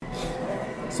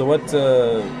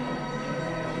So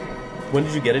when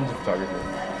did you get into photography?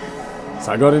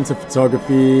 So I got into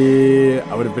photography,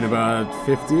 I would have been about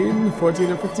 14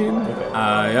 or 15. Okay.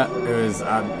 Yeah, it was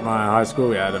at my high school.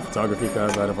 We had a photography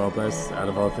class out of all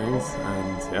things.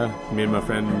 And yeah, me and my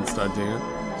friend started doing it.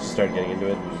 Just started getting into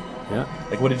it. Yeah.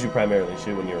 Like, what did you primarily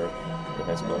shoot when you were in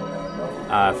high school?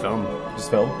 Film.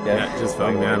 Just film? Yeah, just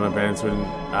film. Yeah, my parents wouldn't.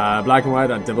 Black and white,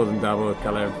 I dabbled and dabbled,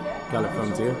 color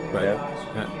film too. But yeah.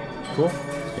 Cool.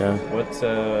 Yeah.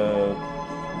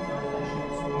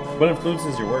 What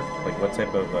influences your work? Like, what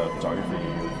type of photography are you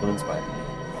influenced by?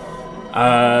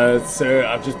 So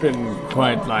I've just been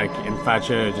quite like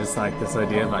infatuated, just like this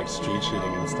idea of like street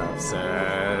shooting and stuff.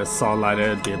 So Saw Lighter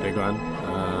would be a big one.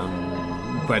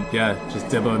 But yeah, just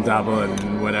dibble and dabble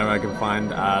and whatever I can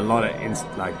find. A lot of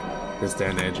like this day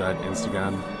and age, right?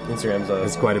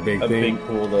 Instagram's quite a big thing. A big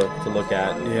pool to look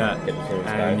at. Yeah,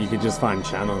 and you could just find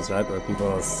channels, right, where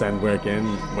people send work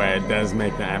in, where it does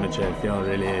make the amateur feel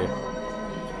really.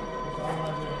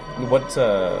 What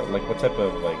type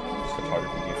of like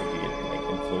photography do you think you get like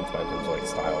influenced by in terms of like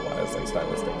style-wise, like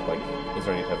stylistic? Like, is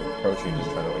there any type of approach? Or are you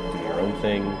just trying to like do your own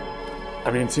thing?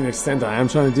 I mean, to an extent, I am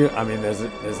trying to do. I mean, there's a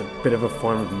bit of a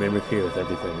form of mimicry with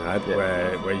everything, right?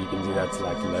 Yeah. Where you can do that to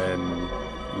like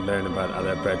learn about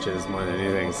other approaches more than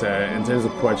anything. So in terms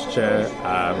of portraiture,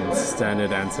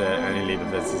 standard answer, Annie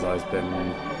Leibovitz has always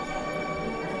been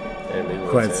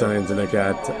quite something to look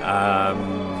at.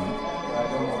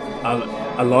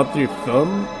 A lot through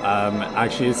film.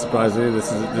 Actually, surprisingly,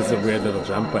 this is a weird little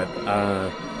jump, but I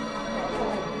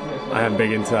am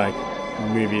big into like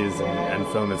movies and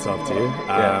film itself too.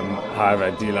 However,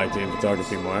 I do like doing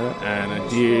photography more, and I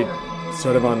do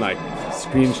sort of on like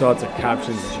screenshots or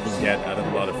captions that you can get out of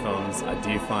a lot of films. I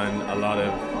do find a lot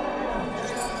of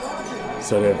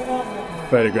sort of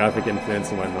photographic influence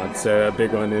and whatnot. So a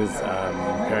big one is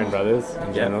Coen Brothers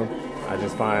in general. I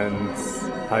just find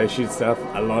how they shoot stuff.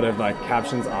 A lot of like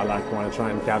captions I like want to try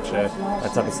and capture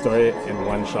that type of story in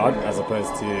one shot as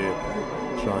opposed to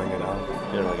drawing it out.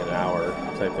 Like an hour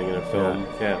type thing in a film.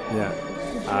 Yeah.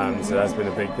 So that's been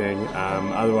a big thing.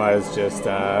 Otherwise, just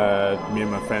me and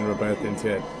my friend were both into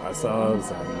it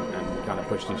ourselves and kind of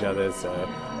pushed each other. So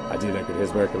I do look at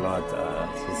his work a lot.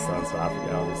 He's from South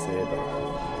Africa, obviously, but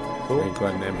cool. He's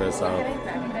quite a name for himself.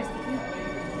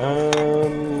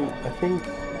 I think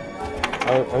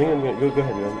I'm gonna go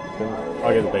ahead, man.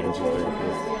 I'll get the bacon cheeseburger,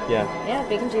 please. Yeah,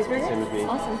 bacon cheeseburger. Same with me.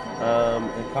 Awesome.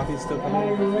 And coffee's still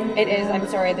coming? It is. I'm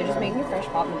sorry. They're just making a fresh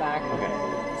pop in the back. Okay.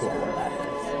 Cool. So that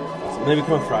Awesome. They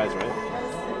become fries, right?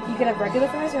 you can have regular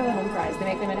fries or the home fries. They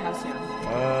make them in house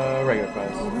now. Regular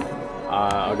fries.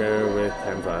 I'll go with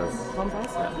ham fries. Home fries.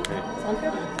 Yeah. Sounds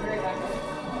good.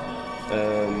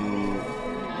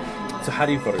 So how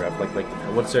do you photograph? Like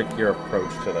what's your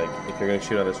approach to like if you're gonna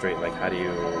shoot on the street? Like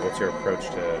what's your approach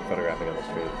to photographing on the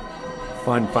street?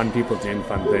 Find fun people doing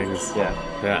fun things. Yeah.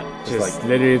 Just like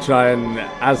literally try and,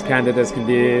 as candid as can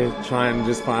be, try and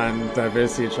just find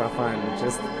diversity. Try to find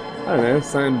just, I don't know,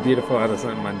 something beautiful out of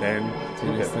something mundane to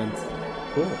an extent.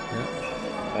 Cool. Yeah.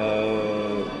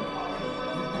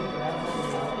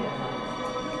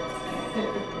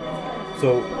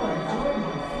 So,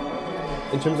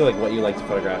 in terms of like what you like to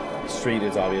photograph, street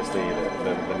is obviously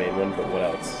the main one, but what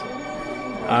else?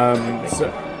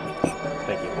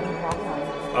 Thank you.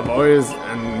 I've always,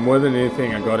 and more than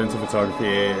anything, I got into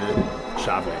photography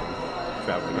traveling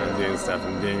and doing stuff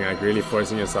and being like really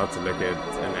forcing yourself to look at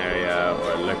an area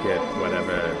or look at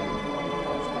whatever.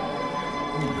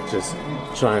 Just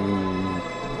try and,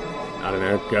 I don't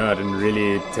know, go out and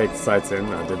really take the sights in.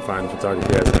 I did find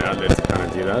photography as an outlet to kind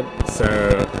of do that. So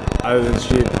other than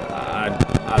shoot,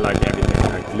 I like everything.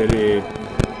 Like literally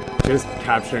just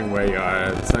capturing where you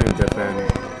are, something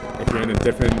different. If you're in a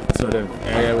different sort of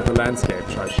area with a landscape,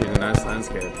 try shooting a nice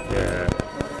landscape. Yeah.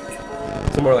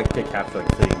 So more like to capture like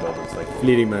fleeting moments, like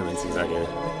fleeting moments, exactly.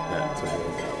 Yeah, totally.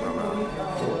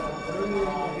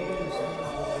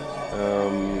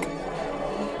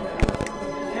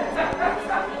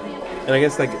 And I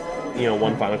guess like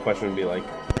one final question would be like,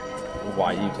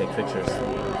 why do you take pictures?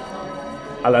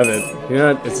 I love it. You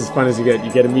know, it's as fun as you get. You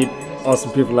get to meet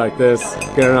awesome people like this,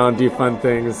 go around, do fun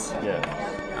things.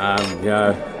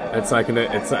 Yeah. It's like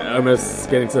it's almost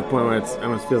getting to the point where it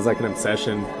almost feels like an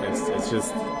obsession. It's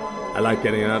just, I like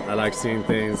getting out. I like seeing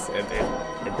things. It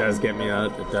does get me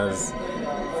out. It does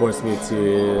force me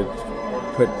to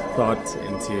put thought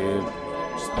into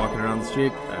just walking around the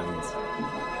street and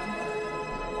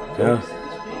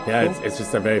it's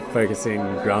just a very focusing,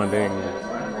 grounding,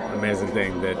 amazing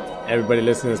thing that everybody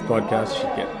listening to this podcast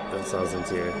should get themselves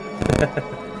into.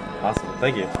 Awesome.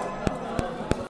 Thank you.